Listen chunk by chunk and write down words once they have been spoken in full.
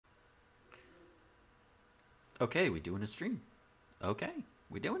Okay, we doing a stream. Okay,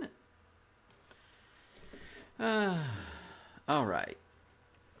 we doing it. All right.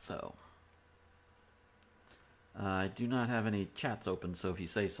 So, I do not have any chats open, so if you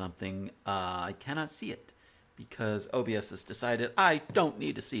say something, I cannot see it because OBS has decided I don't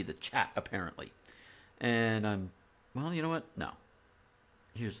need to see the chat apparently. And well, you know what? No.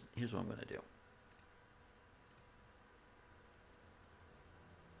 Here's what I'm gonna do.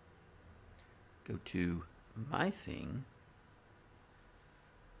 Go to my thing.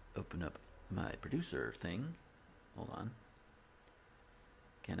 Open up my producer thing. Hold on.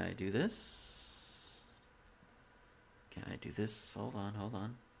 Can I do this? Can I do this? Hold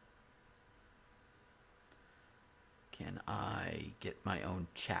on. Can I get my own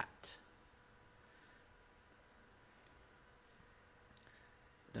chat?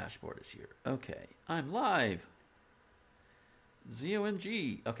 Dashboard is here. Okay, I'm live.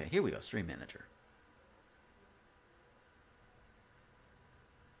 ZOMG. Okay, here we go. Stream Manager.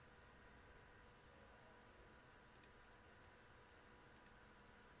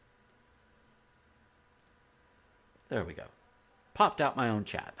 There we go. Popped out my own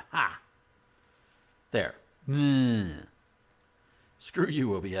chat. Ha! There. Screw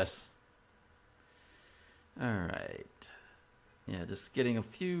you, OBS. Alright. Yeah, just getting a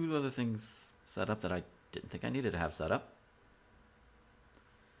few other things set up that I didn't think I needed to have set up.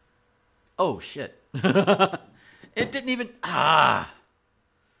 Oh, shit. It didn't even...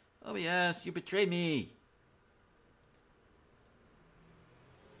 OBS, you betrayed me.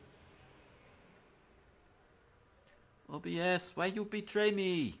 OBS, why you betray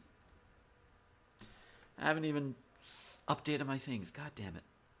me? I haven't even updated my things. God damn it.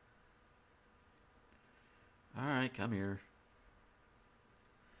 Alright, come here.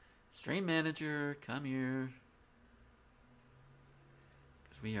 Stream Manager, come here.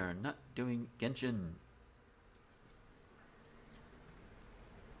 Because we are not doing Genshin.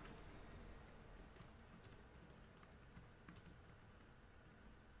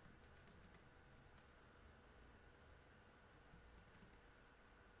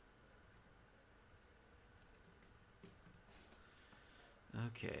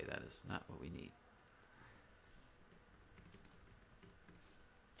 Okay, that is not what we need.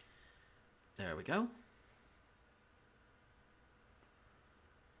 There we go.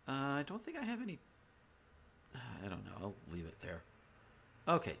 I don't think I have any... I don't know. I'll leave it there.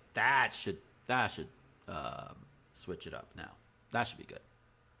 Okay, that should switch it up now. That should be good.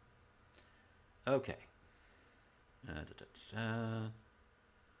 Okay.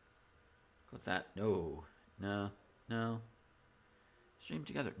 Click that. No. Stream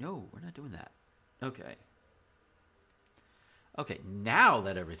together. No, we're not doing that. Okay. Okay, now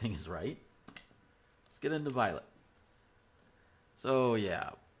that everything is right, let's get into Violet. So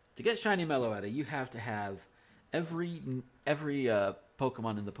yeah, to get Shiny Meloetta, you have to have every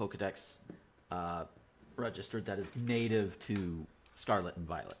Pokemon in the Pokedex registered that is native to Scarlet and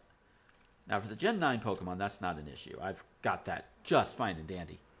Violet. Now for the Gen 9 Pokemon, that's not an issue. I've got that just fine and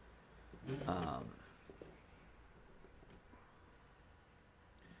dandy.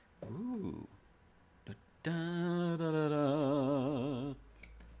 Ooh. Da, da, da, da, da.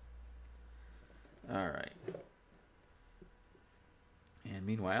 Alright. And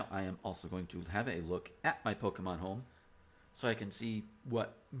meanwhile, I am also going to have a look at my Pokemon home so I can see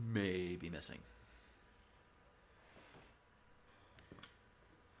what may be missing.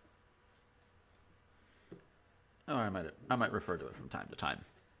 Or I might refer to it from time to time.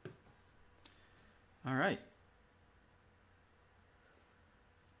 Alright.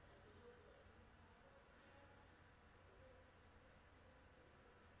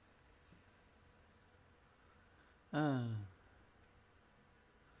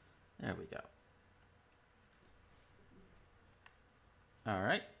 There we go.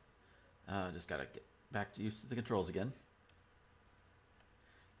 Alright. Just gotta get back to use the controls again.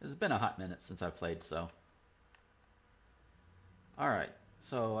 It's been a hot minute since I've played, so. Alright.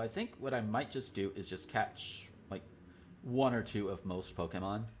 So I think what I might just do is just catch like one or two of most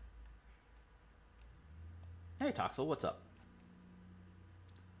Pokemon. Hey Toxel, what's up?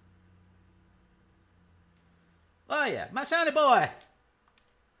 Oh yeah, my shiny boy!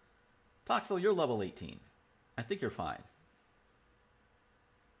 Toxel, you're level 18. I think you're fine.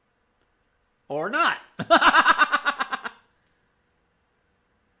 Or not!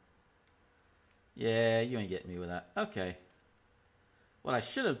 Yeah, you ain't getting me with that. Okay. What I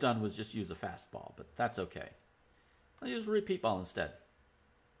should have done was just use a fastball, but that's okay. I'll use a repeat ball instead.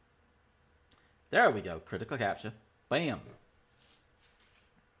 There we go. Critical capture. Bam!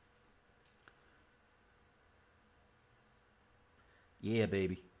 Yeah,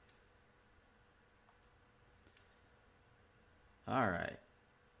 baby. All right.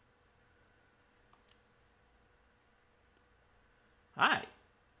 Hi.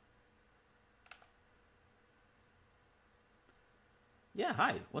 Yeah,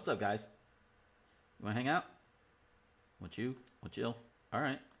 hi. What's up, guys? You want to hang out? Want you? Want chill? All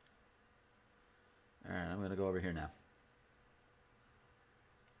right. All right, I'm going to go over here now.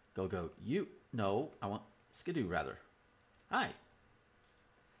 Go. You. No, I want Skidoo, rather. Hi.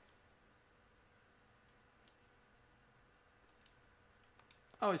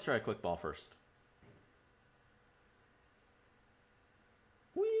 Always try a quick ball first.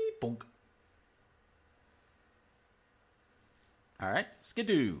 Wee, bonk. All right,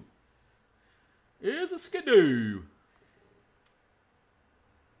 Skidoo. Here's a Skidoo.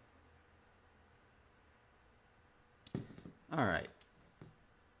 All right.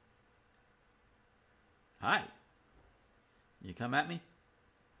 Hi. You come at me?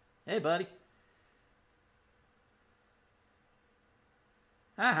 Hey, buddy.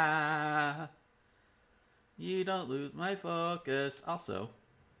 Ha ha. You don't lose my focus. Also,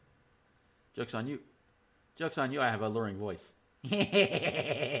 joke's on you. Joke's on you, I have a luring voice.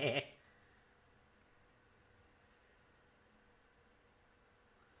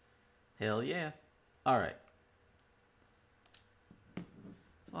 Hell yeah. Alright. So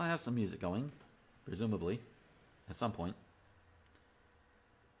I have some music going, presumably, at some point.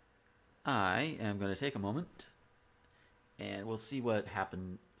 I am going to take a moment, and we'll see what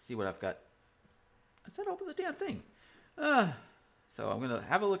happened, see what I've got. I said open the damn thing. So I'm going to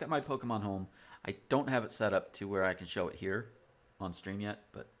have a look at my Pokemon Home. I don't have it set up to where I can show it here on stream yet,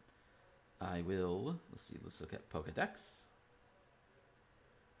 but I will. Let's see, let's look at Pokedex.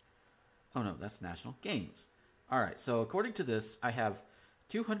 Oh no, that's National Games. Alright, so according to this, I have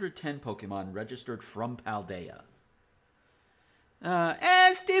 210 Pokemon registered from Paldea.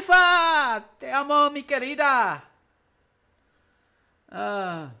 Estifa! Te amo, mi querida!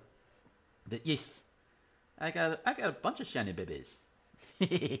 Yes. I got a bunch of shiny babies.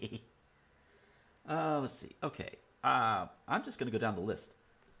 Let's see. Okay. I'm just gonna go down the list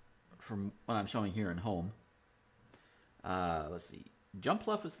from what I'm showing here in home. Let's see.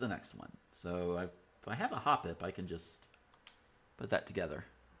 Jumpluff is the next one. So if I have a Hoppip, I can just put that together.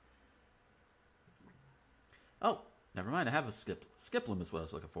 Oh, never mind. I have a Skiploom is what I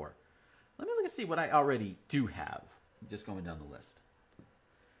was looking for. Let me look and see what I already do have. Just going down the list.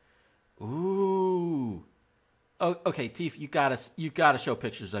 Ooh. Oh, okay, Teef, you gotta show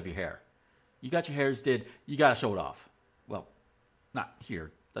pictures of your hair. You got your hairs did. You gotta show it off. Well, not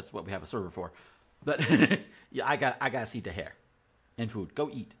here. That's what we have a server for. But yeah, I gotta see the hair and food. Go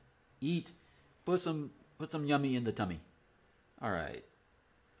eat. Eat. Put some yummy in the tummy. All right.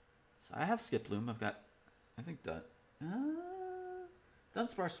 So I have Skiploom. I've got, I think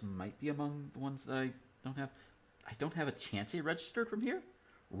Dunsparce might be among the ones that I don't have. I don't have a Chansey registered from here?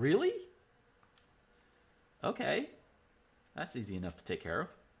 Really? Okay. That's easy enough to take care of.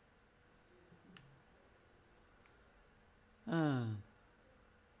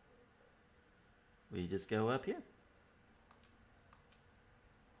 We just go up here.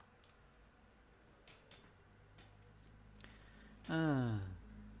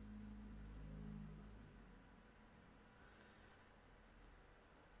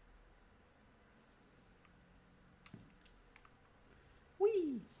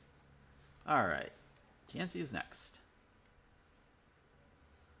 Whee! All right. Chansey is next.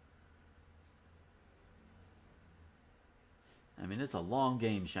 I mean, it's a long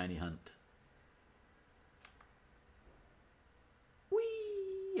game, Shiny Hunt.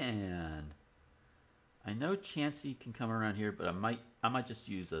 Whee! And I know Chansey can come around here, but I might just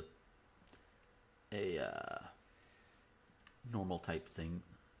use a normal type thing.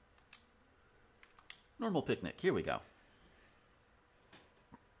 Normal picnic. Here we go.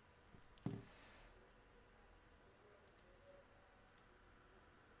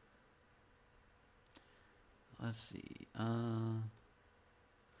 Let's see. No,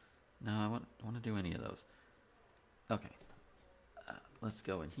 I don't want to do any of those. Okay. Let's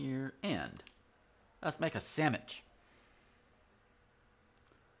go in here and let's make a sandwich.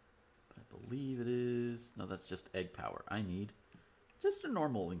 But I believe it is. No, that's just egg power. I need just a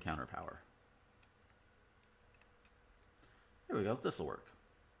normal encounter power. Here we go. This will work.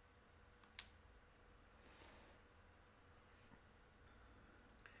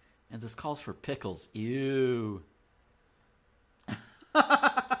 And this calls for pickles. Ew.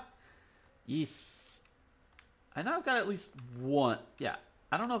 Yes. I know I've got at least one. Yeah.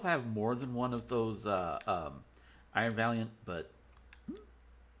 I don't know if I have more than one of those Iron Valiant, but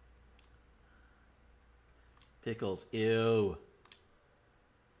pickles. Ew.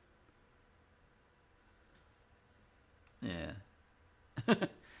 Yeah.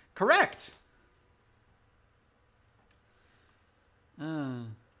 Correct.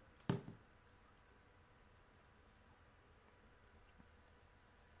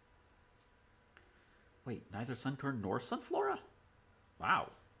 Wait, neither sunkern nor sunflora? Wow.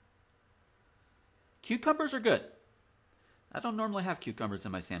 Cucumbers are good. I don't normally have cucumbers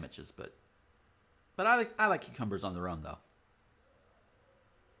in my sandwiches, but I like cucumbers on their own though.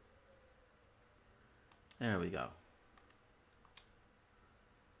 There we go.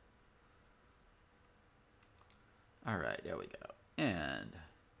 All right, there we go. And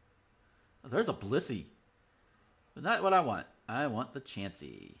oh, there's a Blissey. But not what I want. I want the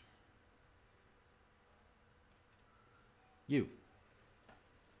Chansey. You.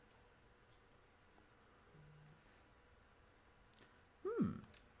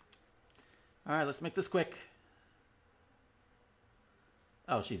 All right, let's make this quick.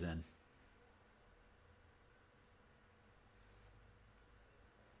 Oh, she's in.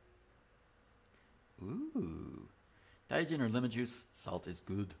 Ooh. Daijin or lemon juice, salt is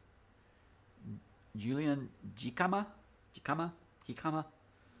good. Julian Jikama? Hikama?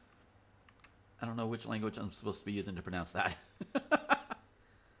 I don't know which language I'm supposed to be using to pronounce that.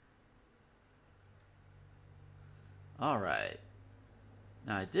 All right.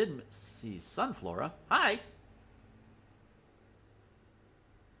 Now, I did see Sunflora. Hi!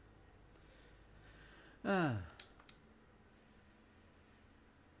 And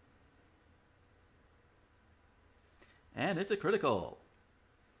it's a critical.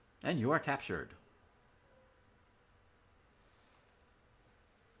 And you are captured.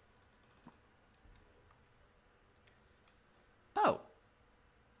 Oh.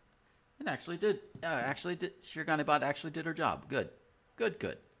 It actually did. Shirganibot actually did her job. Good.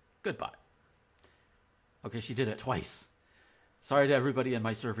 Goodbye. Okay, she did it twice. Sorry to everybody in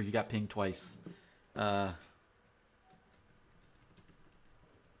my server, you got pinged twice.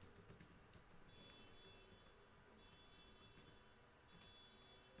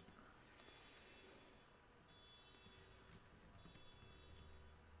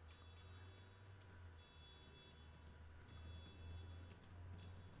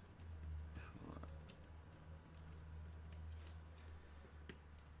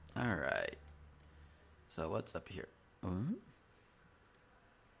 All right. So what's up here?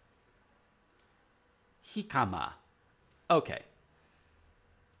 Hikama. Okay.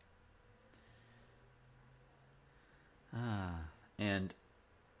 And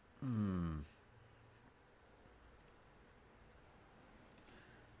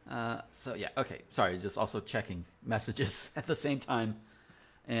so yeah, okay. Sorry, just also checking messages at the same time.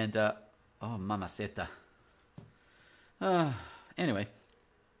 And oh, mamacita. Anyway.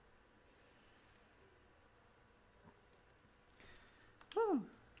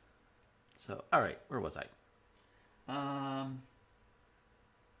 So, all right, where was I?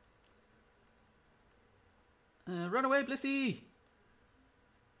 Run away, Blissey!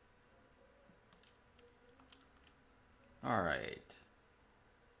 All right.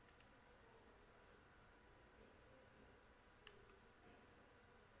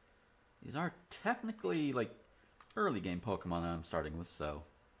 These are technically, like, early game Pokemon that I'm starting with, so...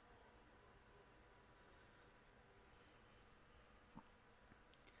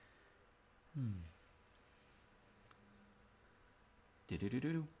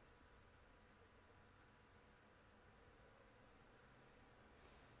 Do-do-do-do-do.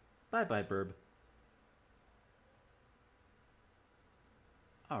 Bye-bye, Burb.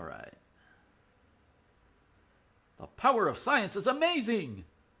 All right. The power of science is amazing!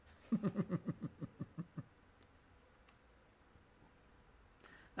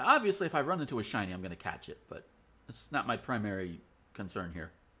 Now, obviously, if I run into a shiny, I'm going to catch it, but it's not my primary concern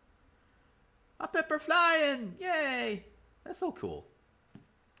here. A pepper flying! Yay! That's so cool.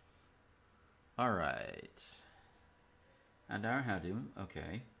 All right. And our how-do.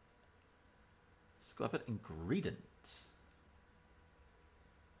 Okay. Let's go up at ingredient.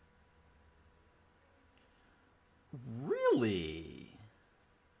 Really?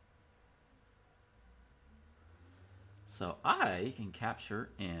 So I can capture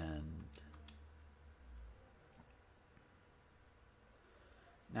and...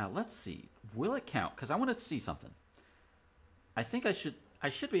 Now let's see. Will it count? Because I want to see something. I think I should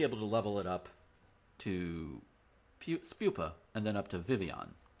be able to level it up to Spupa and then up to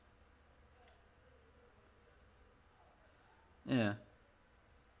Vivian. Yeah.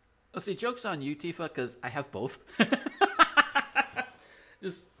 Let's see, joke's on you, Tifa, because I have both.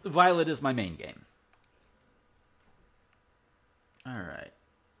 Just Violet is my main game. Alright.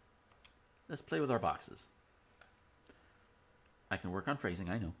 Let's play with our boxes. I can work on phrasing,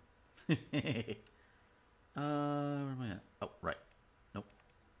 I know. Where am I at? Oh, right. Nope.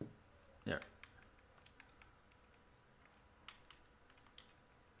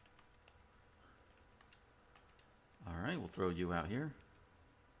 Alright, we'll throw you out here.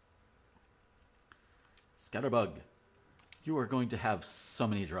 Scatterbug. You are going to have so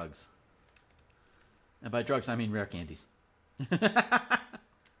many drugs. And by drugs, I mean rare candies.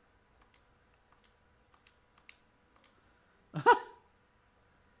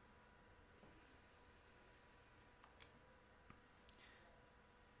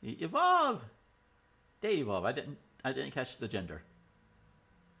 Evolve! They evolve. I didn't catch the gender.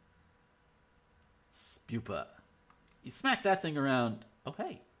 Spupa. You smack that thing around. Oh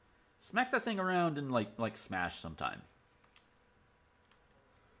hey. Smack that thing around and like smash sometime.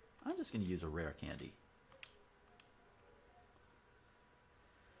 I'm just gonna use a rare candy.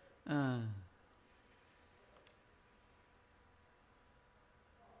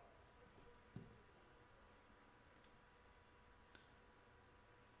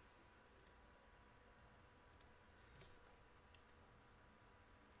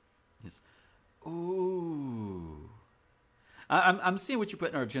 Yes. Ooh. I'm seeing what you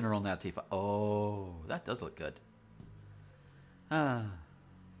put in our general Natifa. Oh, that does look good. All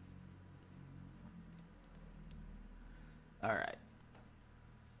right.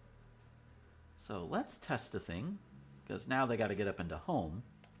 So let's test a thing, because now they got to get up into home.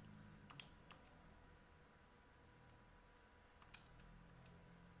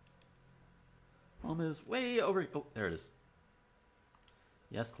 Home is way over. Oh, there it is.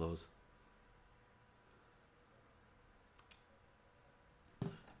 Yes, close. Oh,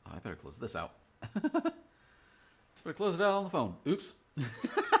 I better close this out. Better close it out on the phone. Oops.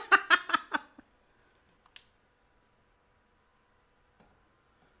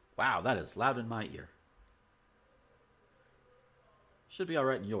 Wow, that is loud in my ear. Should be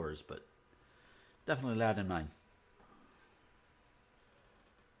alright in yours, but definitely loud in mine.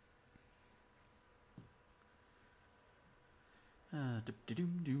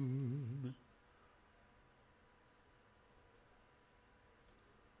 Doom.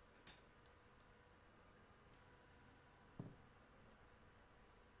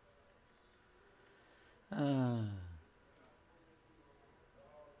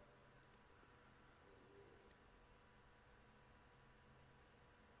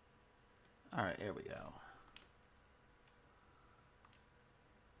 All right, here we go.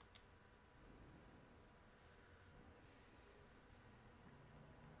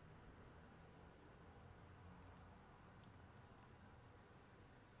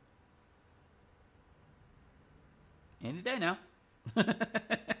 Any day now.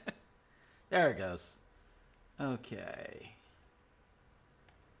 There it goes. Okay.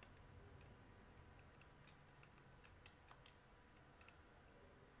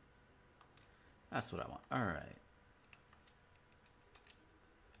 That's what I want. All right.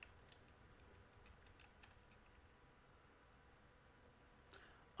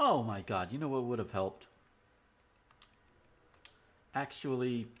 Oh my god, you know what would have helped?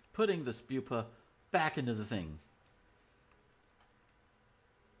 Actually putting the Spupa back into the thing.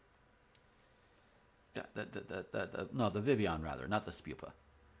 No, the Vivian rather, not the Spupa.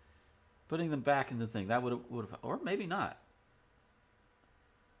 Putting them back in the thing, that would have, or maybe not.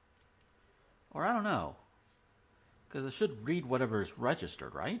 Or I don't know. Because it should read whatever is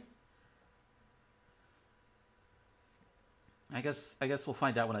registered, right? I guess we'll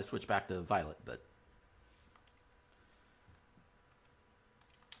find out when I switch back to Violet, but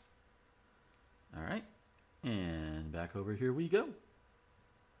all right. And back over here we go.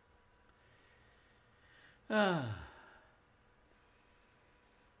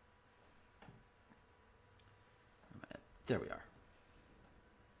 There we are.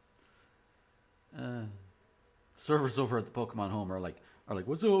 Servers over at the Pokemon Home are like,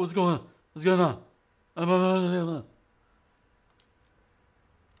 what's going on? What's going on? Come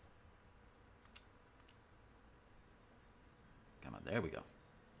on, there we go.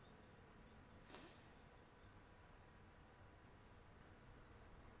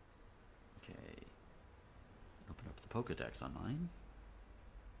 Okay. Open up the Pokedex on mine.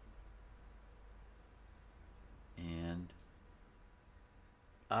 And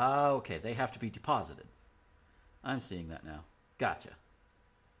okay, they have to be deposited. I'm seeing that now. Gotcha.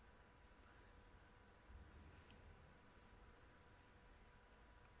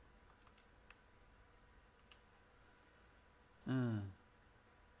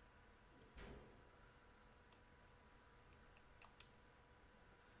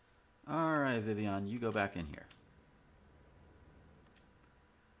 All right, Vivian, you go back in here.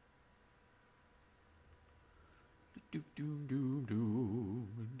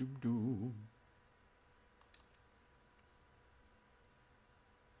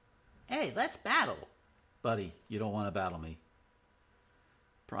 Hey, let's battle. Buddy, you don't want to battle me.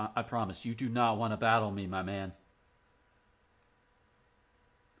 I promise, you do not want to battle me, my man.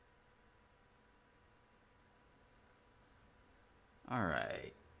 All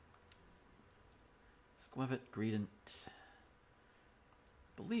right. Squevet, Greedent. I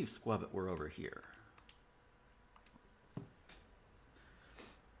believe Squevet were over here.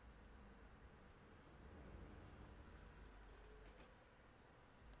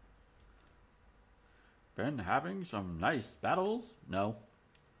 Been having some nice battles? No.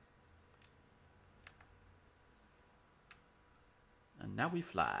 And now we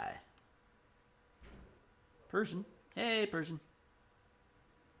fly. Persian. Hey, Persian.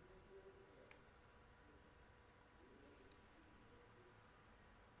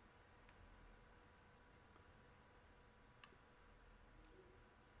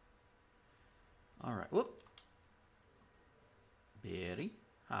 All right. Whoop. Betty.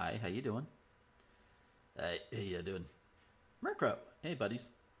 Hi, how you doing? Hey, how you doing? Murkrow. Hey, buddies.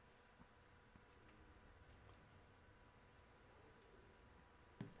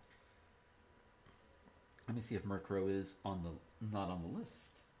 Let me see if Murkrow is on the not on the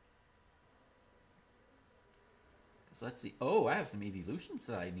list. Because let's see. Oh, I have some evolutions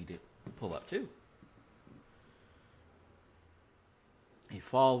that I need to pull up too. A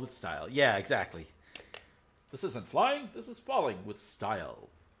fall with style. Yeah, exactly. This isn't flying. This is falling with style.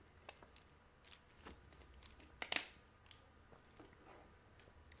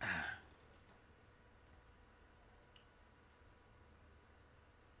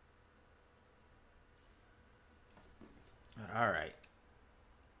 All right.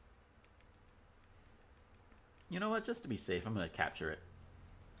 You know what? Just to be safe, I'm going to capture it.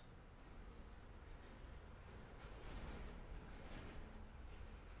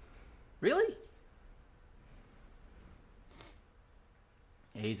 Really?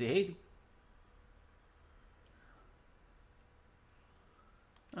 Hazy, hazy.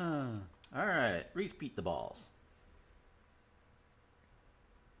 All right. Repeat the balls.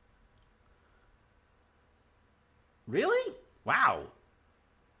 Really? Wow.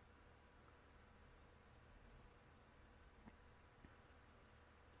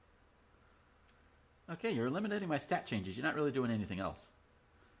 Okay, you're eliminating my stat changes. You're not really doing anything else.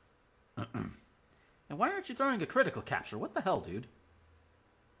 And why aren't you throwing a critical capture? What the hell, dude?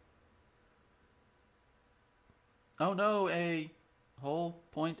 Oh no, a whole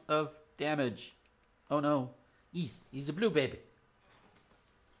point of damage. Oh no. He's a blue baby.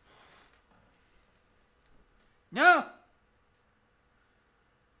 No!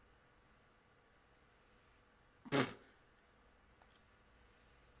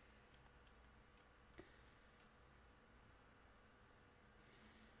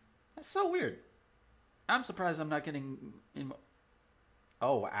 That's so weird. I'm surprised I'm not getting in.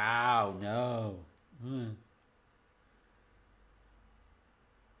 Oh, ow, no.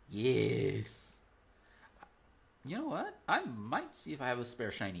 Yes. You know what? I might see if I have a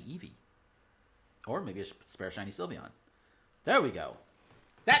spare shiny Eevee. Or maybe a spare shiny Sylveon. There we go.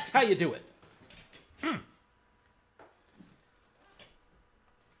 That's how you do it.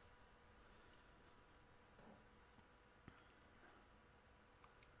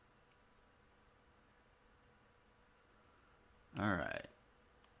 All right.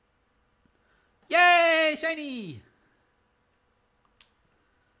 Yay, shiny!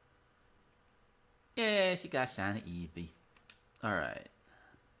 Yeah, she got shiny Eevee. All right.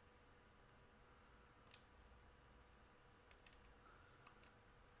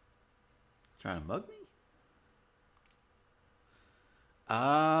 Trying to mug me?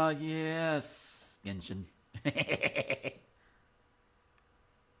 Ah, yes. Genshin.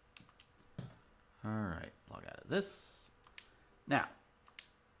 Alright, log out of this.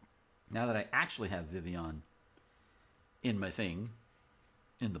 Now that I actually have Vivian in my thing,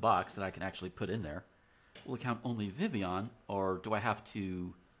 in the box that I can actually put in there, will it count only Vivian, or do I have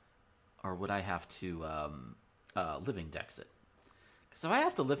to, or would I have to living dex it? Because if I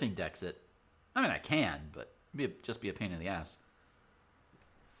have to living dex it, I mean, I can, but just be a pain in the ass.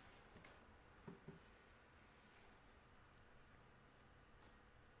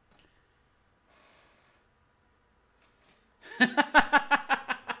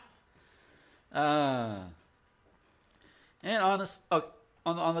 And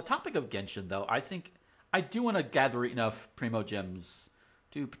on the topic of Genshin, though, I think I do want to gather enough Primo Gems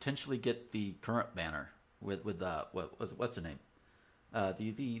to potentially get the current banner with what's the name?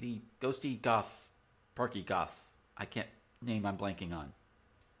 The ghosty goth, parky goth. I can't name. I'm blanking on.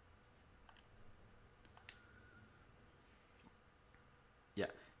 Yeah,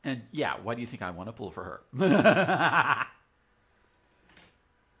 and yeah. Why do you think I want to pull for her?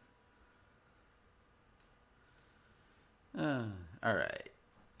 All right,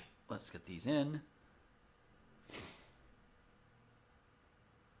 let's get these in.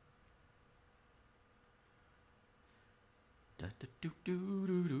 Do do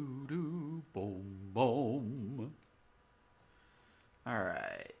do do do. Boom boom. All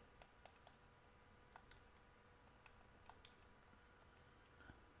right.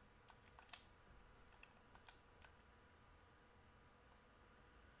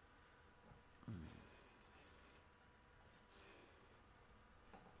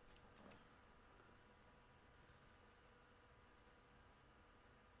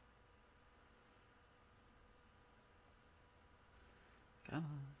 Come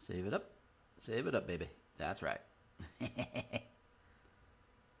on, save it up. Save it up, baby. That's right.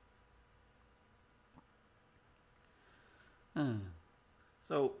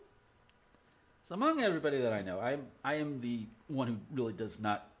 So among everybody that I know, I am the one who really does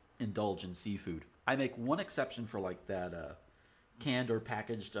not indulge in seafood. I make one exception for like that canned or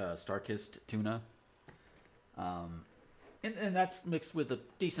packaged Star-Kissed tuna, and that's mixed with a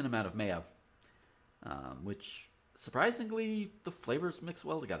decent amount of mayo, which surprisingly the flavors mix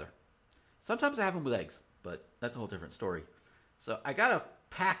well together. Sometimes I have them with eggs, but that's a whole different story. So I got a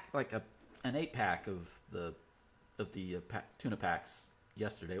pack, like an 8-pack of the tuna packs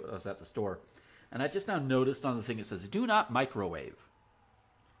yesterday when I was at the store, and I just now noticed on the thing it says "Do not microwave."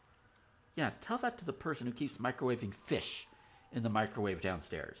 Yeah, tell that to the person who keeps microwaving fish in the microwave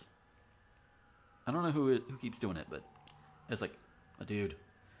downstairs. I don't know who keeps doing it, but it's like, oh, dude,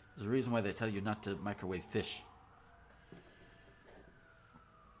 there's a reason why they tell you not to microwave fish.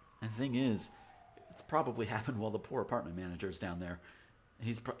 And the thing is, it's probably happened while the poor apartment manager's down there,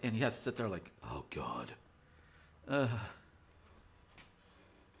 and he has to sit there like, oh god. There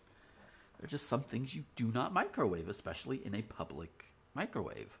are just some things you do not microwave, especially in a public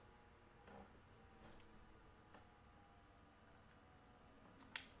microwave.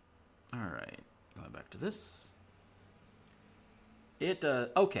 All right, going back to this.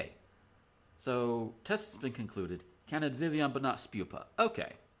 Okay. So, test has been concluded. Candid Vivian, but not Spupa.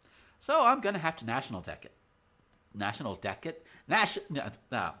 Okay. So, I'm going to have to national deck it. National deck it?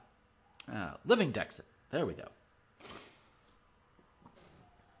 Living decks it. There we go.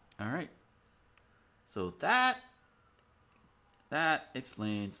 All right. So that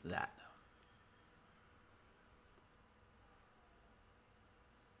explains that.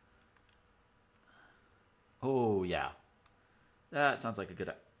 Oh, yeah. That sounds like a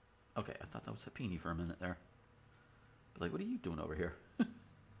good... Okay, I thought that was Sapini for a minute there. But like, what are you doing over here?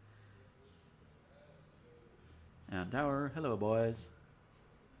 And Tower, hello, boys.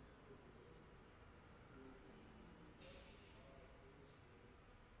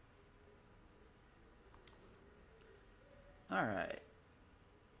 All right.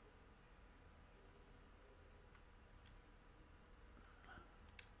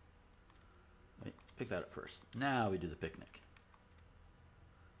 Wait, pick that up first. Now we do the picnic.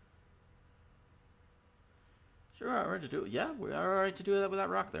 Sure, all right to do it. Yeah, we are all right to do that with that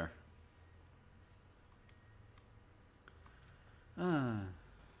rock there.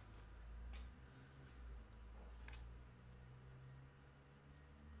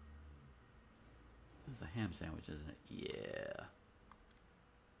 This is the ham sandwich, isn't it?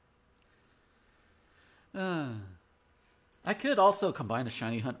 Yeah. I could also combine a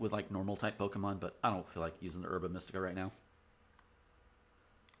shiny hunt with like normal type Pokemon, but I don't feel like using the Herba Mystica right now.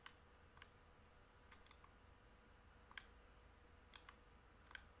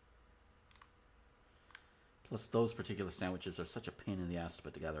 Plus, those particular sandwiches are such a pain in the ass to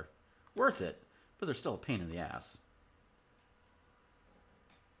put together. Worth it, but they're still a pain in the ass.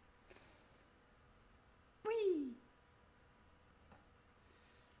 Whee!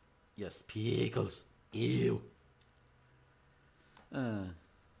 Yes, pickles. Ew. The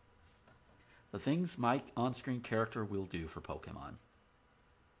things my on-screen character will do for Pokemon.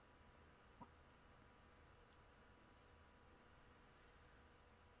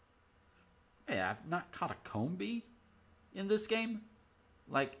 Hey, I've not caught a Combee in this game.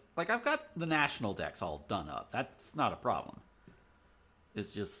 Like I've got the national decks all done up. That's not a problem.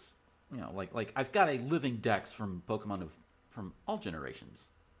 It's just, you know, like I've got a living dex from Pokemon from all generations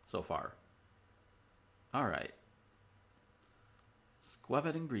so far. All right.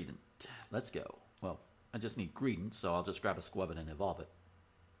 Squavet and Greedent. Let's go. Well, I just need Greedent, so I'll just grab a Squavet and evolve it.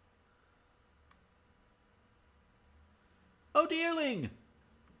 Oh, dearling!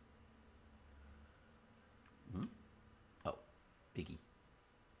 Oh, Piggy.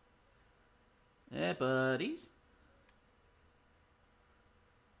 Hey, buddies.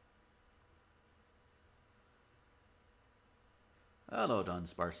 Hello,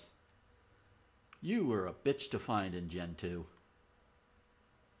 Dunsparce. You were a bitch to find in Gen 2.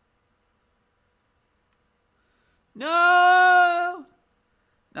 No!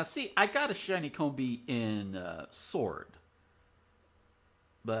 Now, see, I got a shiny Combee in Sword.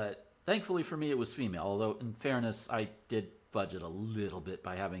 But thankfully for me, it was female. Although, in fairness, I did budget a little bit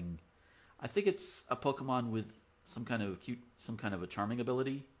by having. I think it's a Pokemon with some kind of cute, some kind of a charming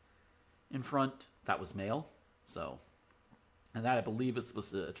ability in front. That was male. So, and that I believe is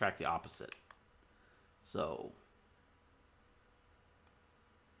supposed to attract the opposite. So,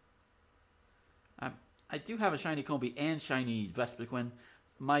 I do have a shiny Combi and shiny Vespiquen.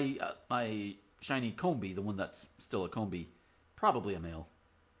 My shiny Combi, the one that's still a Combi, probably a male.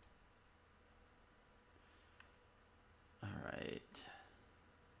 All right.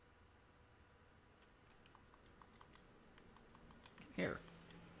 Here.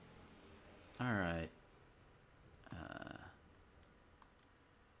 All right.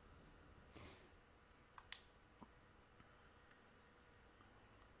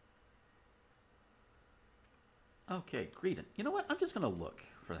 Okay, Greedent. You know what? I'm just going to look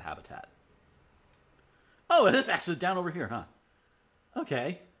for the habitat. Oh, it is actually down over here, huh?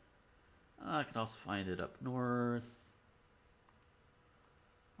 Okay. I can also find it up north.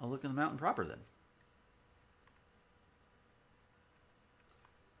 I'll look in the mountain proper then.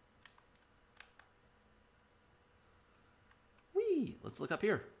 Whee! Let's look up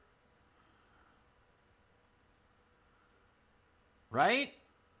here. Right?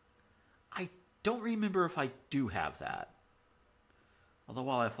 I don't remember if I do have that. Although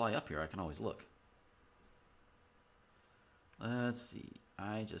while I fly up here, I can always look. Let's see.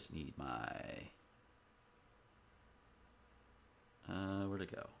 I just need my... where'd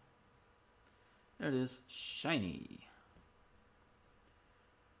it go? There it is. Shiny.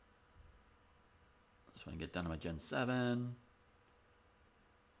 So I can get down to my Gen 7.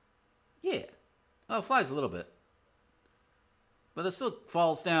 Yeah. Oh, it flies a little bit. But it still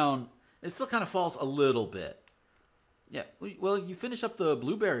falls down. It still kind of falls a little bit. Yeah. Well, you finish up the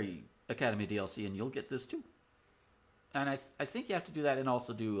Blueberry Academy DLC and you'll get this too. And I think you have to do that and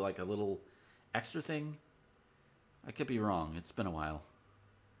also do like a little extra thing. I could be wrong. It's been a while.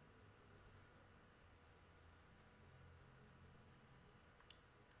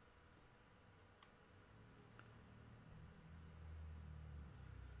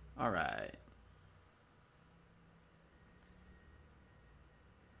 All right.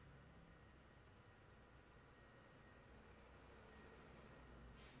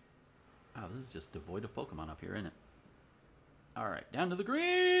 Wow, this is just devoid of Pokemon up here, isn't it? All right, down to the green.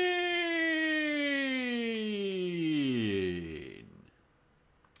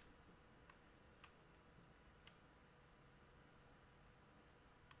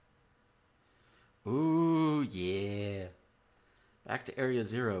 Ooh, yeah. Back to Area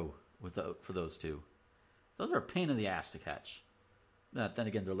 0 for those two. Those are a pain in the ass to catch. Then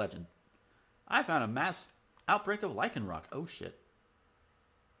again, they're legend. I found a mass outbreak of Lycanroc. Oh, shit.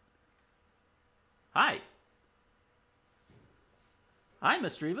 Hi. Hi,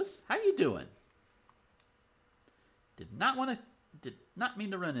 Miss Rebus. How you doing? Did not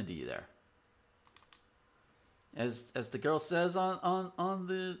mean to run into you there. As the girl says on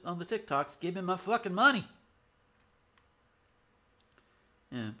the TikToks, give me my fucking money.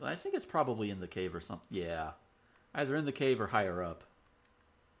 Yeah, but I think it's probably in the cave or something. Yeah. Either in the cave or higher up.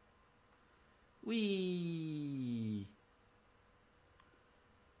 Whee!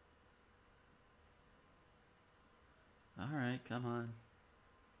 Alright, come on.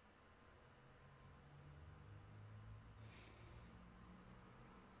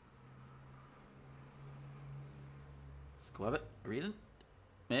 Squabbit? Greedent?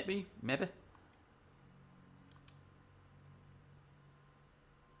 Maybe? Maybe?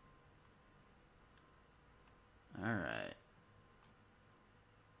 Alright.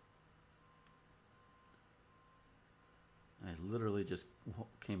 I literally just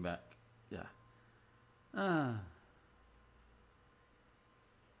came back. Yeah.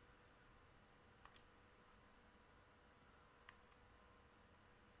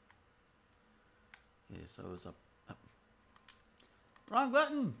 Okay, so it's up. Wrong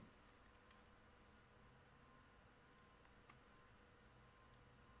button!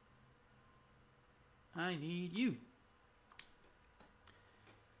 I need you.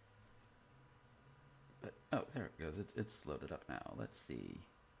 But, oh, there it goes. It's loaded up now. Let's see.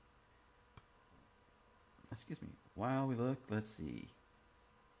 Excuse me. While we look, let's see.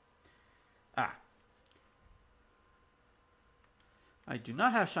 Ah. I do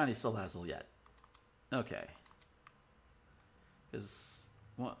not have Shiny Salazzle yet. Okay. Because,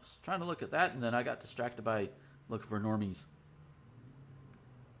 well, I was trying to look at that, and then I got distracted by looking for normies.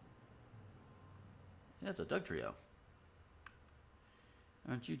 Yeah, it's a Doug Trio.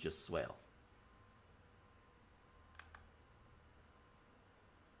 Aren't you just swale?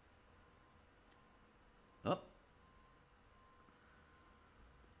 Oh.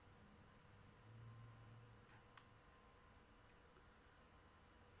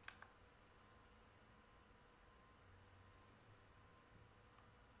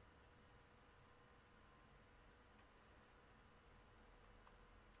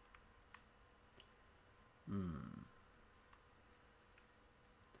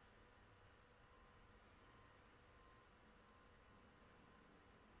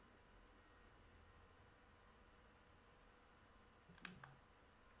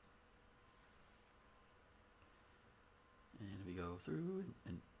 And we go through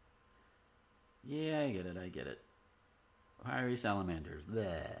and yeah, I get it. I get it. Fiery salamanders.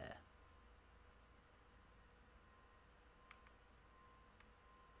 Bleh.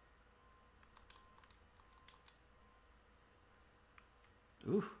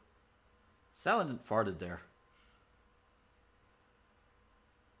 Ooh. Saladin farted there.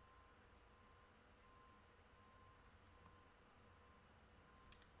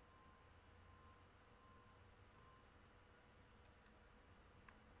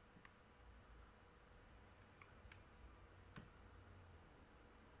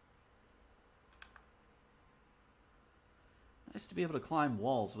 Nice to be able to climb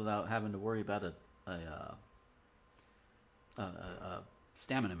walls without having to worry about a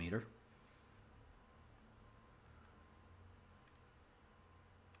stamina meter.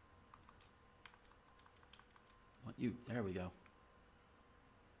 What you? There we go.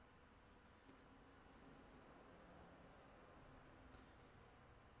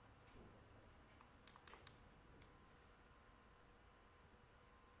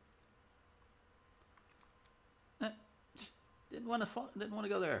 Didn't want to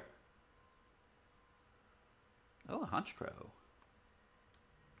go there. Oh, a hunch crow.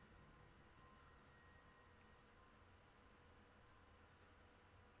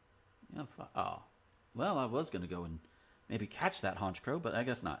 Yeah, oh. Well, I was going to go and maybe catch that haunch crow, but I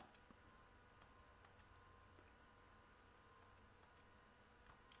guess not.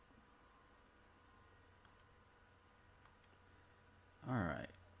 All right.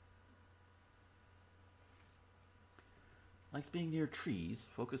 Likes being near trees,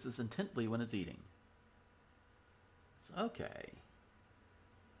 focuses intently when it's eating. So, okay.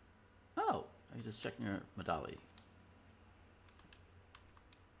 Oh, I just checked near Medali.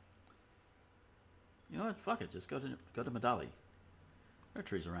 You know what? Fuck it. Just go to Medali. There are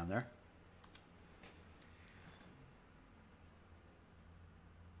trees around there.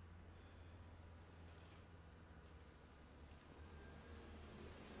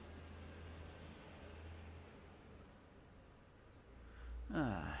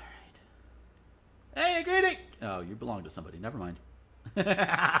 Alright. Hey, greeting! Oh, you belong to somebody. Never mind.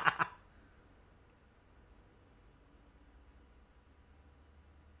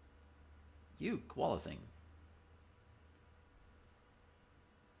 You, koala thing.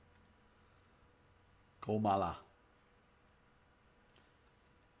 Komala.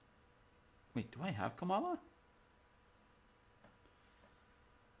 Wait, do I have Komala?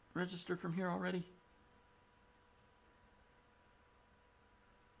 Registered from here already?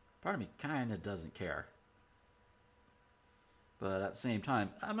 Part of me kind of doesn't care. But at the same time,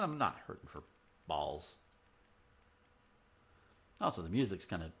 I'm not hurting for balls. Also, the music's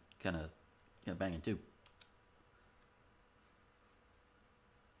kind of banging too.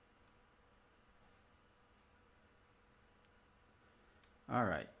 All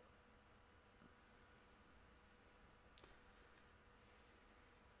right.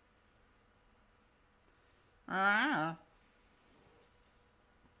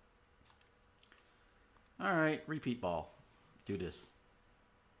 All right, repeat ball. Do this.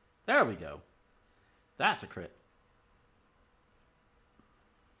 There we go. That's a crit.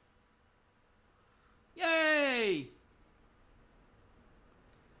 Yay!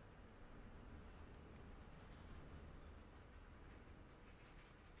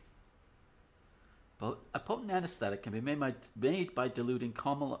 A potent anesthetic can be made by diluting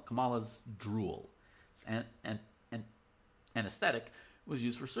Kamala's drool. And anesthetic was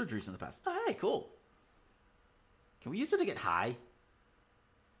used for surgeries in the past. Oh, hey, cool. Can we use it to get high?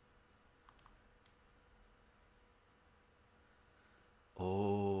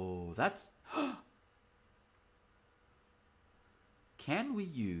 Oh, that's... Can we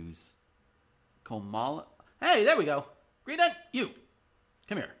use Komala? Hey, there we go. Green Ant, you.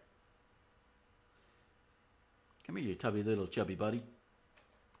 Come here. Come here, you tubby little chubby buddy.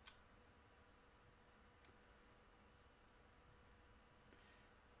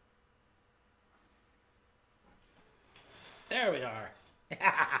 There we are.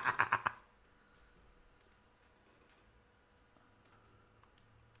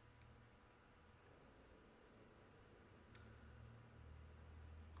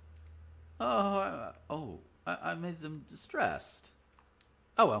 I made them distressed.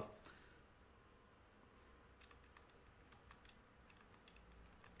 Oh well.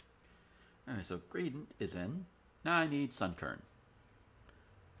 Alright, so Gradient is in. Now I need Sunkern.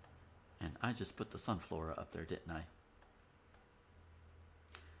 And I just put the sunflora up there, didn't I?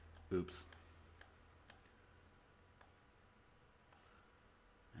 Oops.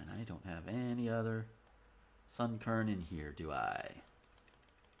 And I don't have any other sunkern in here, do I?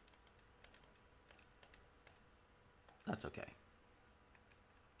 That's okay.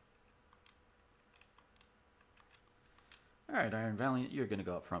 Alright, Iron Valiant, you're going to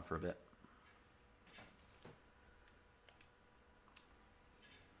go up front for a bit.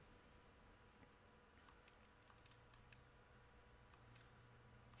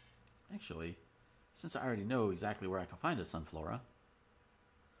 Actually, since I already know exactly where I can find a sunflora,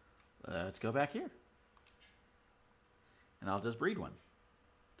 let's go back here. And I'll just breed one.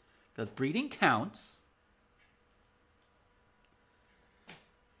 Because breeding counts.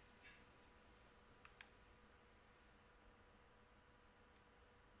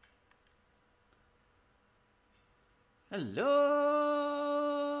 Hello,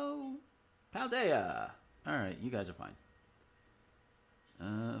 Paldea. All right, you guys are fine.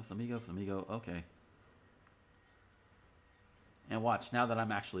 Flamigo, okay. And watch, now that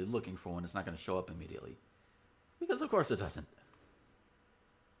I'm actually looking for one, it's not going to show up immediately. Because of course it doesn't.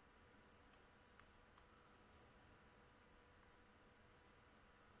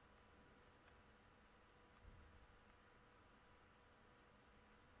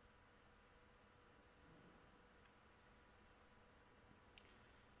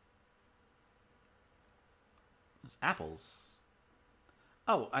 There's apples.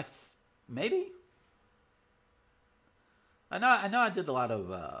 Oh, maybe? I know I did a lot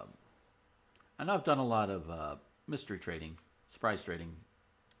of I know I've done a lot of mystery trading, surprise trading,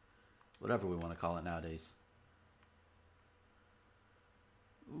 whatever we want to call it nowadays.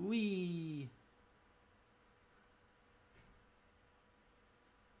 Wee.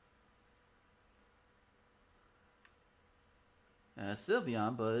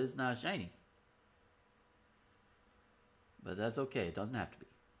 Sylveon, but it's not shiny. But that's okay, it doesn't have to be.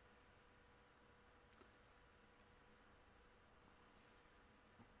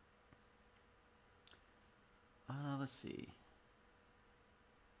 Let's see.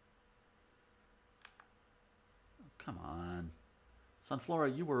 Oh, come on.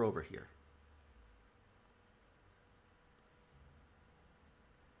 Sunflora, you were over here.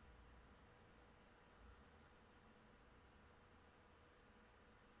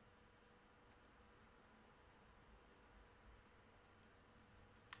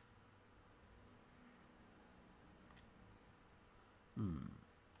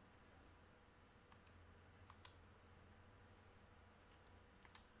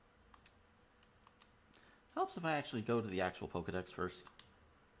 Helps if I actually go to the actual Pokedex first.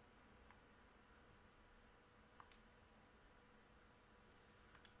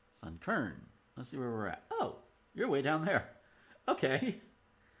 Sunkern. Let's see where we're at. Oh, you're way down there. Okay.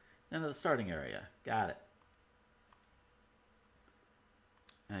 Down to the starting area. Got it.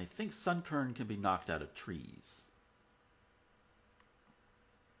 And I think Sunkern can be knocked out of trees.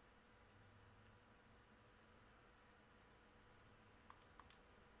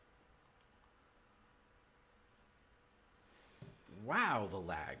 Wow, the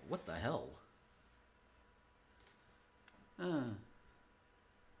lag. What the hell?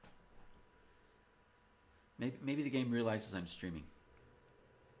 Maybe the game realizes I'm streaming.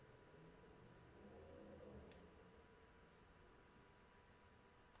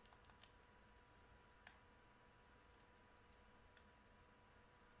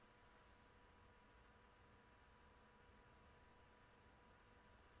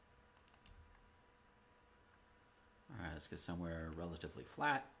 Alright, let's get somewhere relatively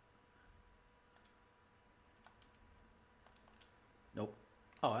flat. Nope.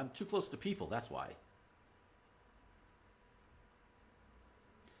 Oh, I'm too close to people, that's why.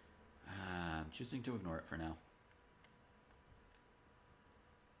 I'm choosing to ignore it for now.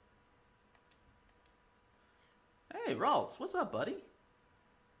 Hey, Ralts, what's up, buddy?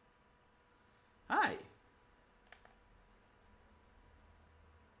 Hi.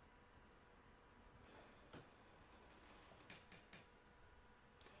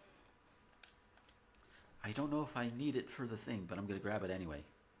 I don't know if I need it for the thing, but I'm going to grab it anyway.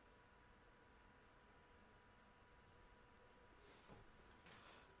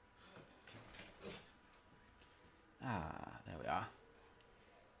 There we are.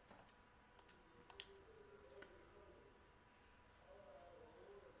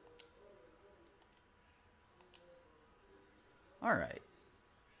 All right.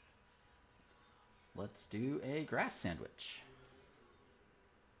 Let's do a grass sandwich.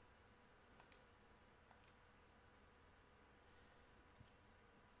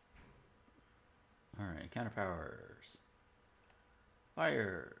 All right, counter powers.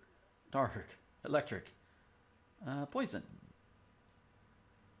 Fire, dark, electric, poison,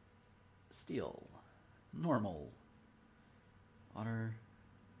 steel, normal, water.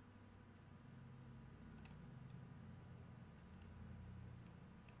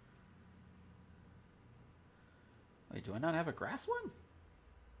 Wait, do I not have a grass one?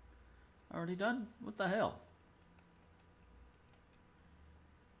 Already done? What the hell?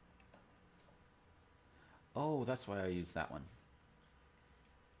 Oh, that's why I used that one.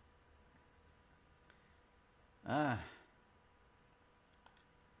 Ah.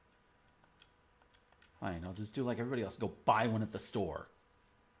 Fine, I'll just do like everybody else. Go buy one at the store.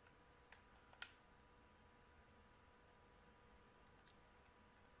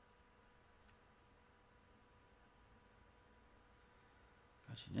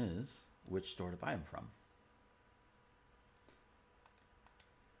 Question is, which store to buy them from?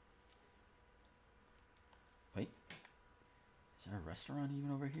 Wait. Is there a restaurant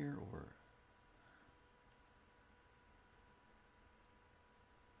even over here, or...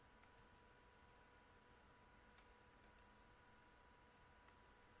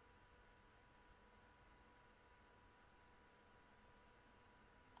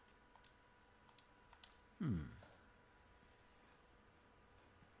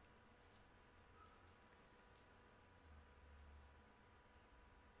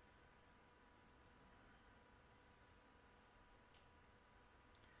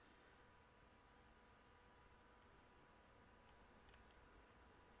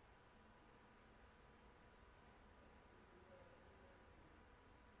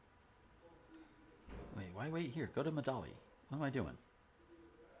 Wait, why wait here? Go to Medali. What am I doing?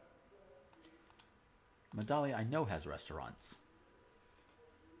 Medali, I know, has restaurants.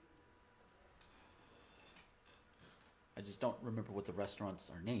 I just don't remember what the restaurants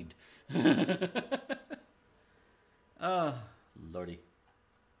are named. Oh, lordy.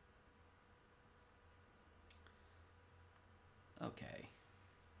 Okay.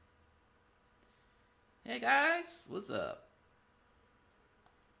 Hey guys, what's up?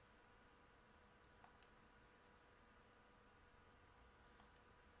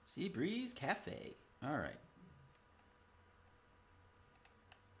 Sea Breeze Cafe. All right.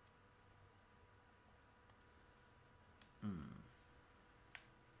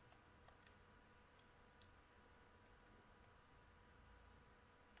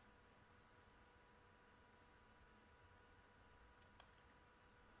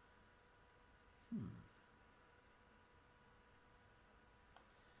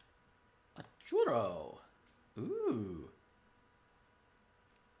 A churro. Ooh.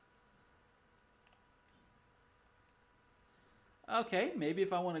 Okay, maybe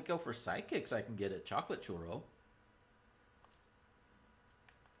if I want to go for psychics, I can get a chocolate churro.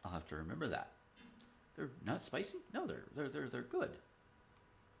 I'll have to remember that. They're not spicy? No, they're good.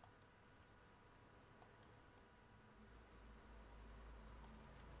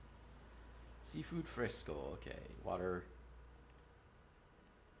 Seafood fresco. Okay, water.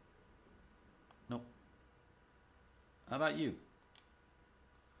 Nope. How about you?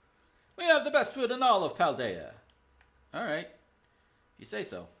 We have the best food in all of Paldea. All right. If you say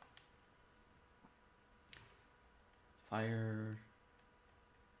so. Fire.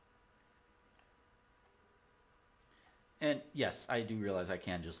 And yes, I do realize I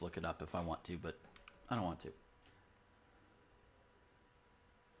can just look it up if I want to, but I don't want to.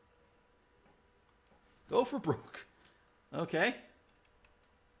 Go for broke. Okay.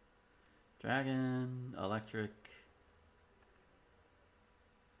 Dragon, electric,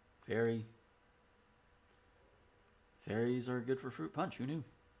 fairy. Fairies are good for fruit punch. Who knew?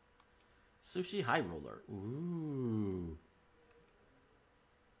 Sushi high roller. Ooh.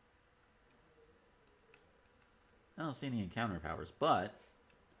 I don't see any encounter powers, but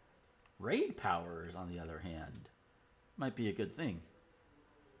raid powers, on the other hand, might be a good thing.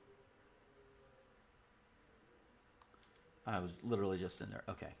 I was literally just in there.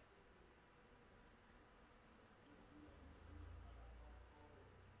 Okay.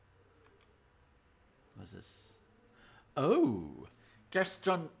 What's this? Oh,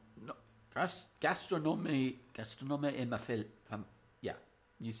 gastronomy in my film. Yeah,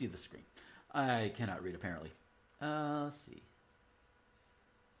 you see the screen. I cannot read apparently. Let's see.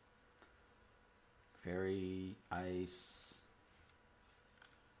 Fairy, ice.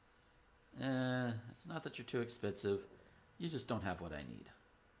 It's not that you're too expensive. You just don't have what I need.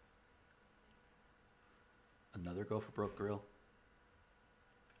 Another go for broke grill.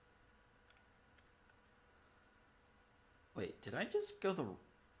 Wait, did I just go the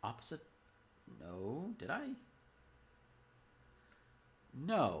opposite? No, did I?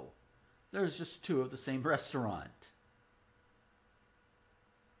 No. There's just two of the same restaurant.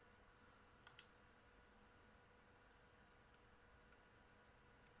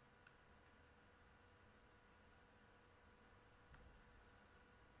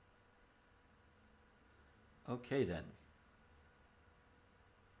 Okay then.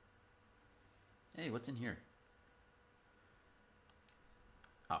 Hey, what's in here?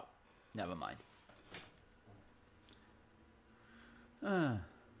 Oh, never mind.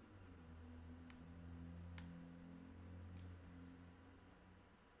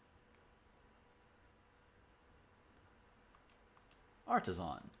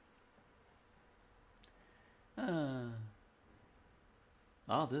 Artisan.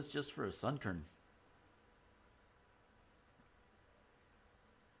 All this just for a sunkern.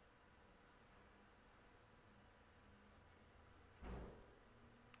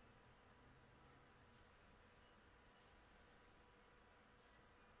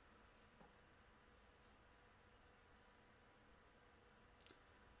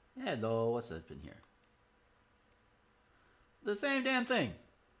 Hello, what's up in here? The same damn thing.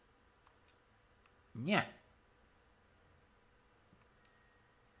 Yeah.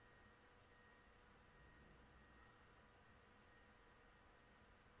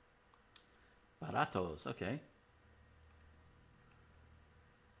 Baratos, okay.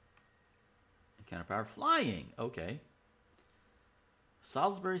 Encounter power flying, okay.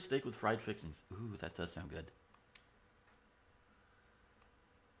 Salisbury steak with fried fixings. Ooh, that does sound good.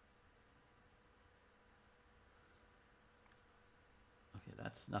 Okay,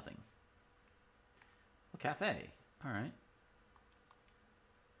 that's nothing. A cafe. All right.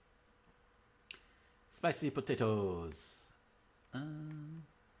 Spicy potatoes. Damn.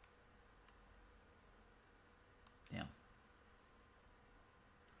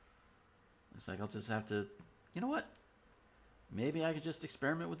 Looks like I'll just have to. You know what? Maybe I could just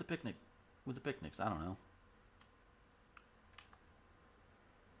experiment with the picnic. With the picnics. I don't know.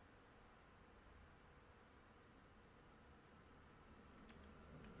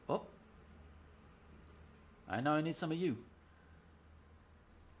 Oh. I know I need some of you.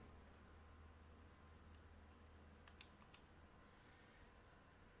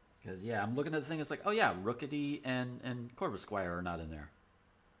 Because, yeah, I'm looking at the thing. It's like, oh, yeah, Rookity and Corvus Squire are not in there.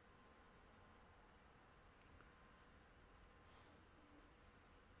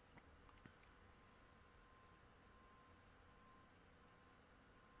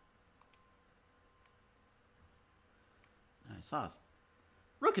 Nice sauce.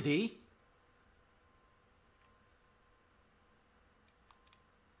 Rookity!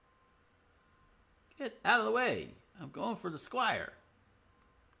 Get out of the way. I'm going for the Squire.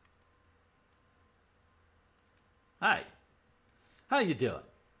 Hi. How you doing?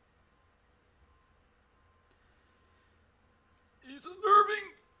 He's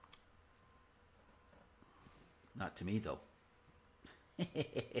unnerving. Not to me, though.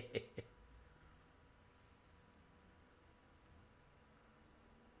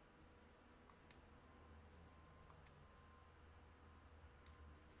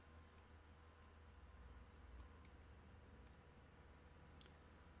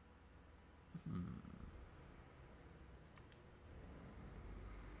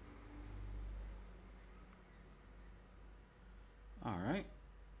 All right.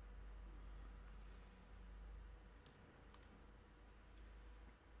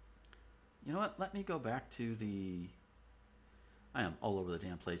 You know what? Let me go back to the... I am all over the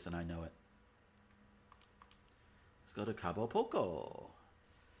damn place and I know it. Let's go to Cabo Poco.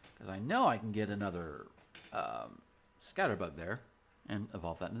 Because I know I can get another Scatterbug there and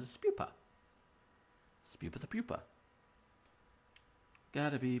evolve that into Spupa. Spupa the Pupa.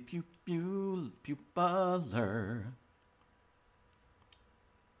 Gotta be Pupaler.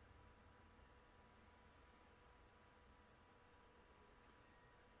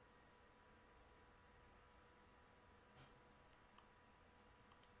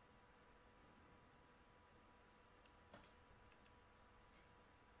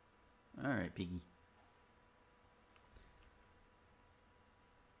 All right, Piggy.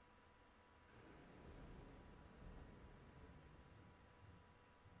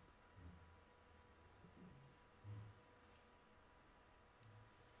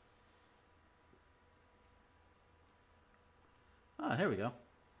 Ah, here we go.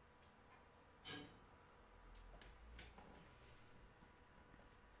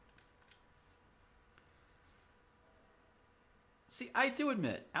 See, I do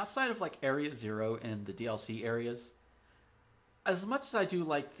admit, outside of like Area Zero and the DLC areas, as much as I do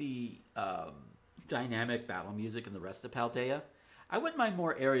like the dynamic battle music and the rest of Paldea, I wouldn't mind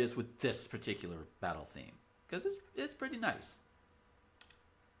more areas with this particular battle theme because it's pretty nice.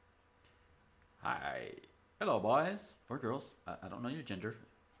 Hi, hello, boys or girls. I don't know your gender,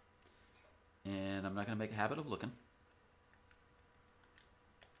 and I'm not gonna make a habit of looking.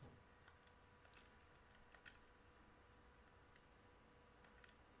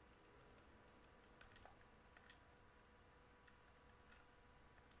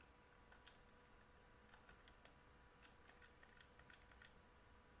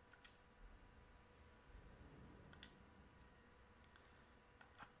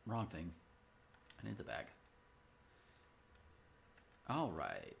 wrong thing. I need the bag. All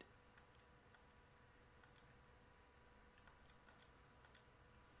right.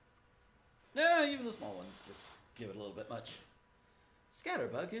 Yeah, even the small ones just give it a little bit much.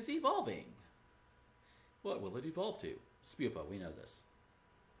 Scatterbug is evolving. What will it evolve to? Spupa, we know this.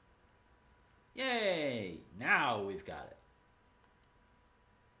 Yay! Now we've got it.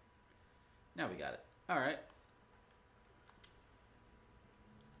 Now we got it. Alright.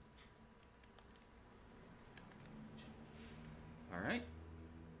 Alright.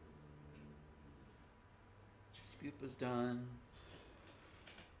 Spupa's done.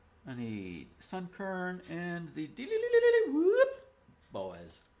 I need Sunkern and the whoop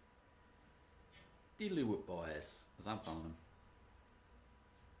boys. Diddly whoop boys, as I'm calling them.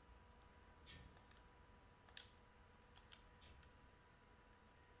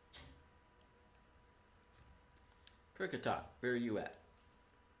 Cricketop, where are you at?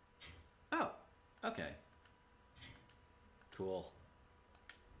 Oh, okay. Cool.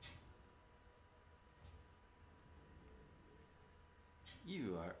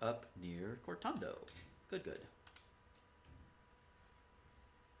 You are up near Cortondo. Good, good.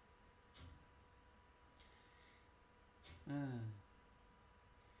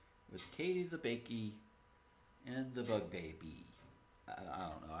 With Katie the Bakey and the Bug Baby. I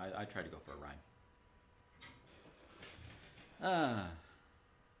don't know. I tried to go for a rhyme.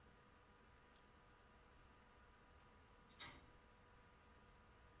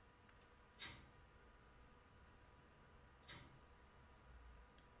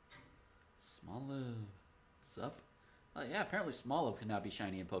 Smoliv. Sup? Oh yeah, apparently Smoliv can now be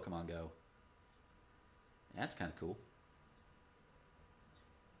shiny in Pokemon Go. That's kind of cool.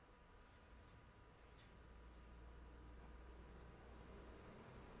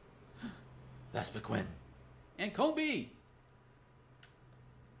 Vespiquen. And Combi!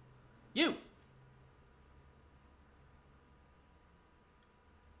 You!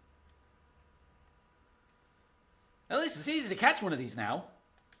 At least it's easy to catch one of these now.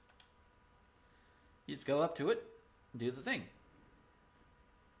 You just go up to it and do the thing.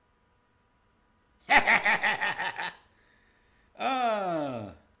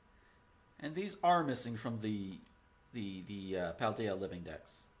 And these are missing from the Paldea living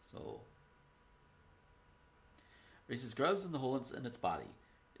decks. So raises grubs in the holes in its body.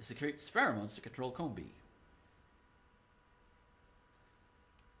 It secretes pheromones to control Combi.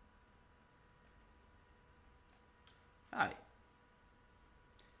 Hi.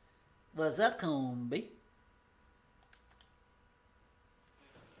 What's up, Combi?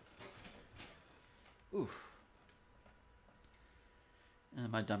 Oof. And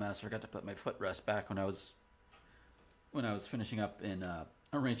my dumbass forgot to put my footrest back when I was finishing up in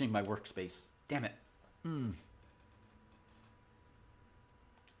arranging my workspace. Damn it. I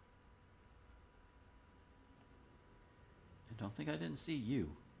don't think I didn't see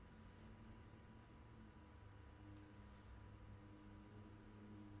you.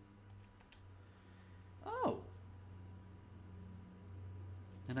 Oh.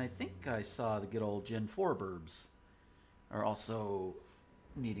 And I think I saw the good old Gen 4 burbs are also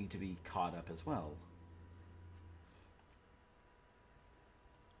needing to be caught up as well.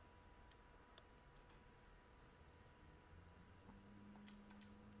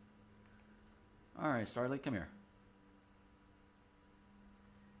 Alright, Starlight, come here.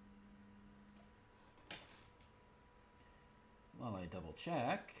 While I double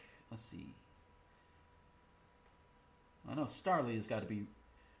check, let's see. I know Starly has got to be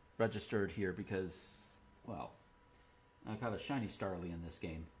registered here because, well, I got a shiny Starly in this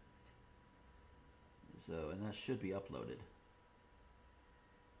game. So, and that should be uploaded.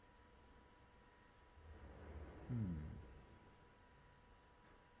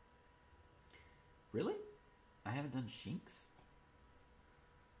 Really? I haven't done Shinx?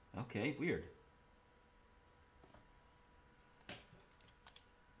 Okay, weird.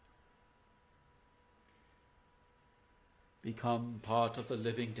 Become part of the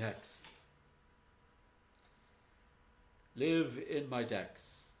living decks. Live in my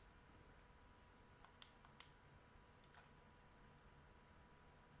decks.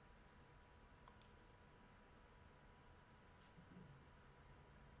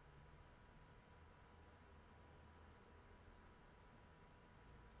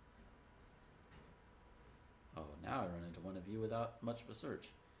 Oh, now I run into one of you without much of a search.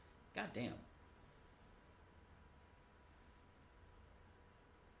 God damn.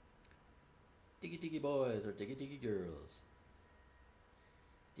 Diggy diggy boys or diggy diggy girls.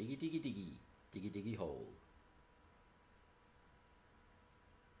 Diggy diggy diggy. Diggy diggy hole.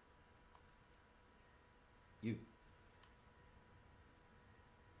 You.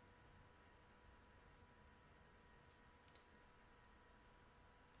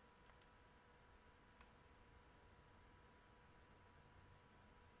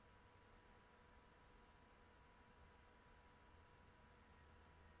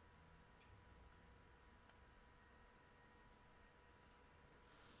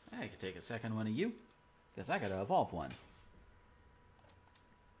 I could take a second one of you, because I gotta evolve one.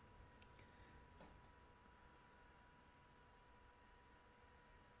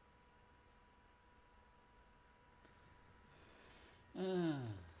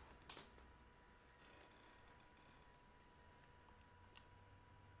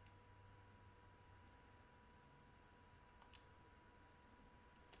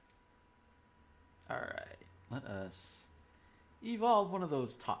 Alright, let us evolve one of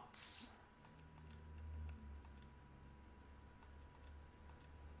those tots.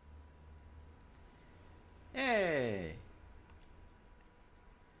 Hey!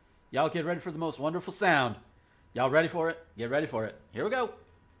 Y'all get ready for the most wonderful sound. Y'all ready for it? Get ready for it. Here we go.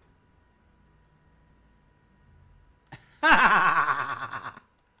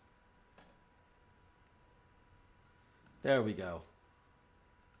 There we go.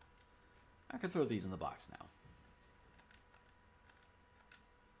 I can throw these in the box now.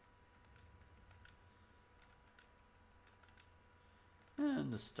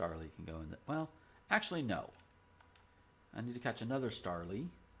 And the Starly can go in the... Well, actually, no. I need to catch another Starly.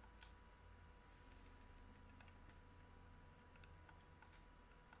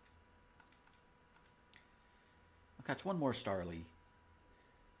 I'll catch one more Starly.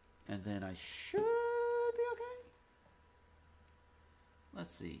 And then I should be okay.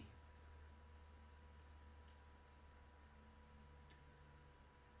 Let's see.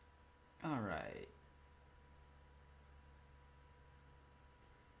 Alright.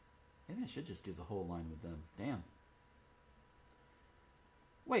 Maybe I should just do the whole line with them. Damn.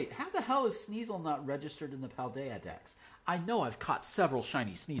 Wait, how the hell is Sneasel not registered in the Paldea Dex? I know I've caught several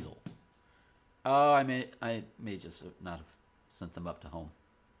shiny Sneasel. Oh, I may just not have sent them up to home.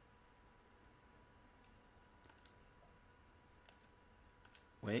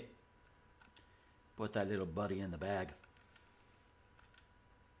 Wait. Put that little buddy in the bag.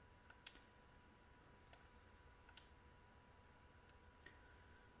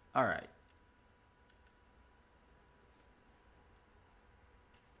 All right.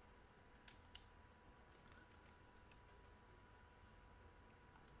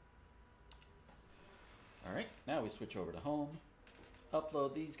 All right, now we switch over to home.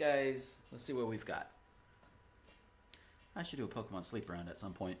 Upload these guys. Let's see what we've got. I should do a Pokemon sleep round at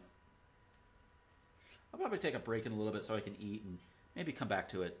some point. I'll probably take a break in a little bit so I can eat and maybe come back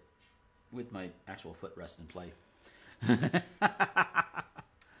to it with my actual footrest and play.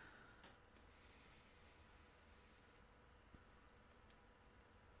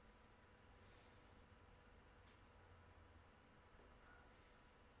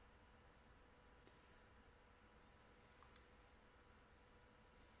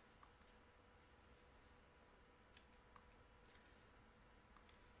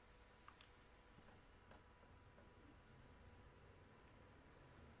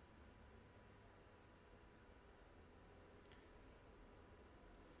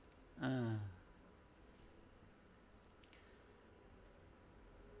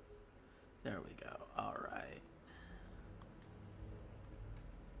 There we go. All right.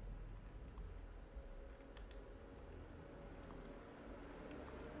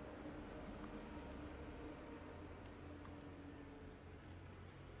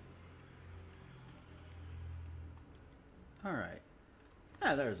 All right.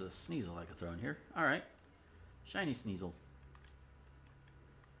 Ah, there's a Sneasel I could throw in here. All right. Shiny Sneasel.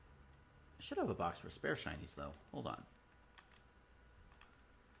 I should have a box for spare shinies, though. Hold on.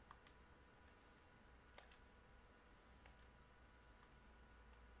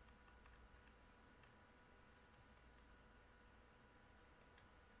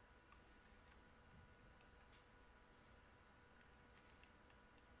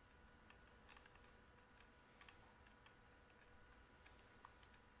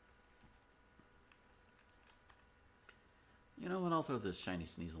 You know what? I'll throw this shiny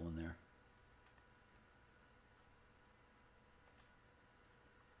Sneasel in there.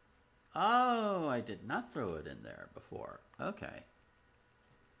 Oh, I did not throw it in there before. Okay.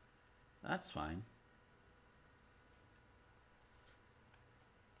 That's fine.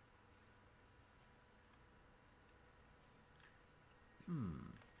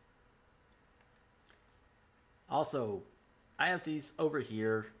 Also, I have these over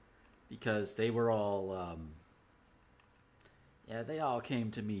here because they were all... yeah, they all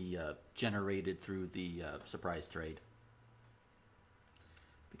came to me generated through the surprise trade.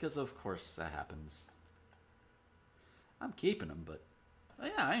 Because of course that happens. I'm keeping them, but... Oh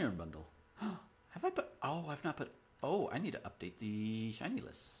yeah, Iron Bundle. Have I put... Oh, I've not put... Oh, I need to update the shiny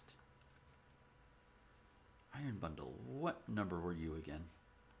list. Iron Bundle. What number were you again?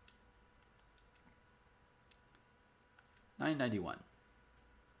 991.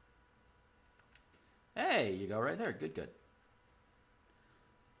 Hey, you go right there. Good, good.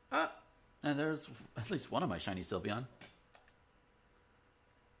 And there's at least one of my shiny Sylveon.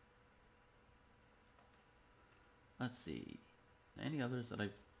 Let's see. Any others that I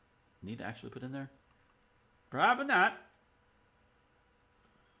need to actually put in there? Probably not.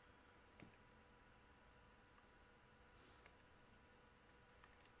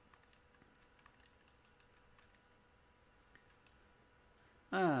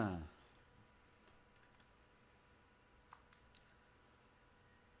 Ah.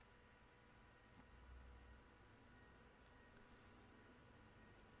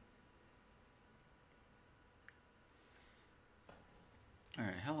 All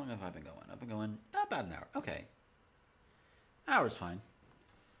right, how long have I been going? I've been going about an hour. Okay. Hour's fine.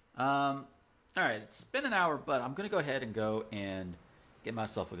 All right, it's been an hour, but I'm going to go ahead and go and get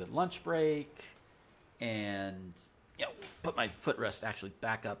myself a good lunch break and, you know, put my footrest actually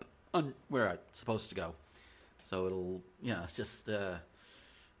back up on where I'm supposed to go. So it'll, you know, it's just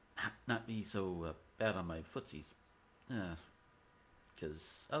not be so bad on my footsies.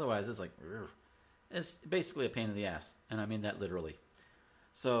 Because otherwise it's like, it's basically a pain in the ass. And I mean that literally.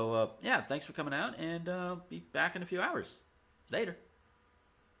 So, yeah, thanks for coming out, and be back in a few hours. Later.